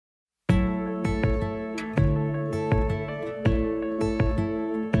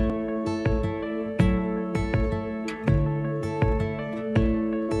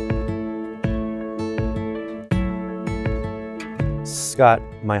Scott,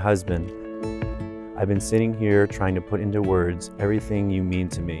 my husband, I've been sitting here trying to put into words everything you mean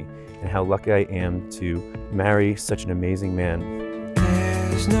to me and how lucky I am to marry such an amazing man.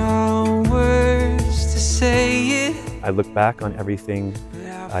 There's no words to say it. I look back on everything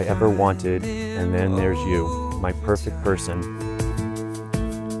I ever wanted, and then there's you, my perfect person.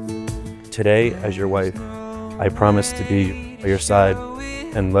 Today, as your wife, I promise to be by your side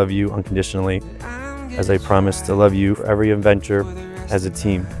and love you unconditionally, as I promise to love you for every adventure as a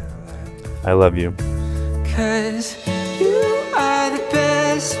team. I love you. 'Cause you are the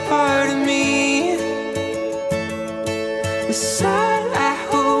best part of me. The side I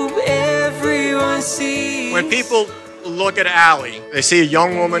hope everyone sees. When people look at Allie, they see a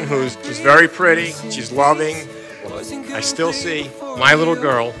young woman she's very pretty, she's loving. I still see my little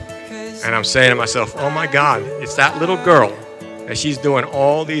girl, and I'm saying to myself, oh my God, it's that little girl, and she's doing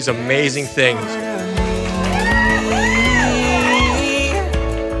all these amazing things.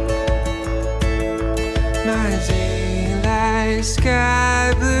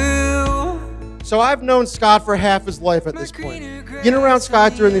 Sky blue. So I've known Scott for half his life at this point. Being around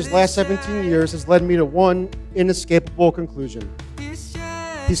Scott during these last 17 years has led me to one inescapable conclusion.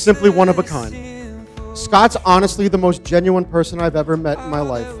 He's simply one of a kind. Scott's honestly the most genuine person I've ever met in my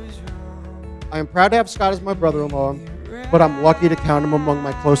life. I am proud to have Scott as my brother-in-law, but I'm lucky to count him among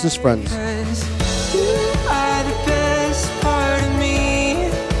my closest friends.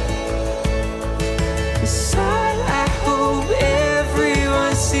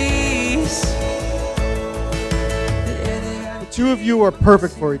 The two of you are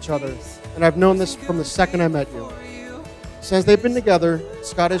perfect for each other, and I've known this from the second I met you. Since they've been together,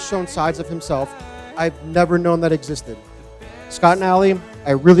 Scott has shown sides of himself I've never known that existed. Scott and Allie,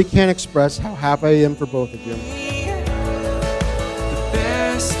 I really can't express how happy I am for both of you.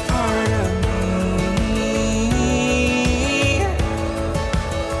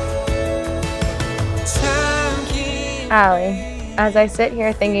 Allie, as I sit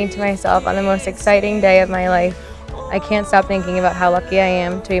here thinking to myself on the most exciting day of my life, I can't stop thinking about how lucky I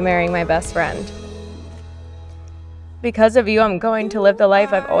am to be marrying my best friend. Because of you, I'm going to live the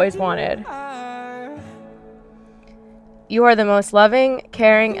life I've always wanted. You are the most loving,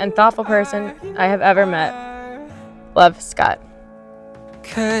 caring, and thoughtful person I have ever met. Love, Scott.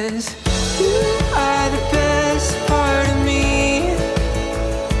 'Cause you are the best part of me.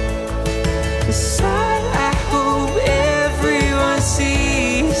 The side I hope everyone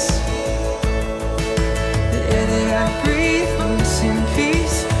sees. The air that I breathe was in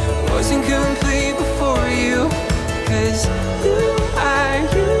peace. Wasn't complete before you. 'Cause you are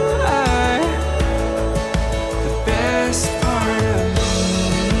the best part of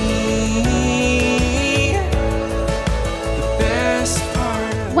me. The best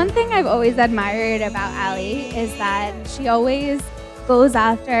part of One thing I've always admired about Allie is that she always goes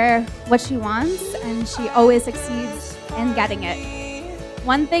after what she wants and she always succeeds in getting it.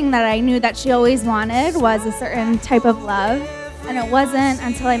 One thing that I knew that she always wanted was a certain type of love, and it wasn't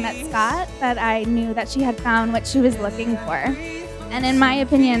until I met Scott that I knew that she had found what she was looking for. And in my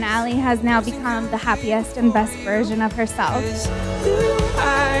opinion, Allie has now become the happiest and best version of herself. you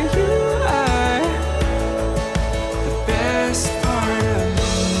are the best part of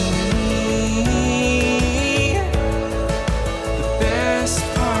me. The best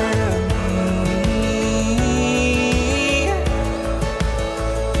part of me.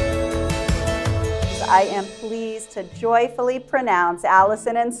 I am pleased to joyfully pronounce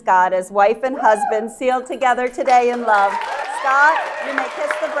Allison and Scott as wife and husband sealed together today in love. Scott, you may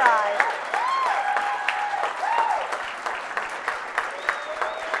kiss the bride.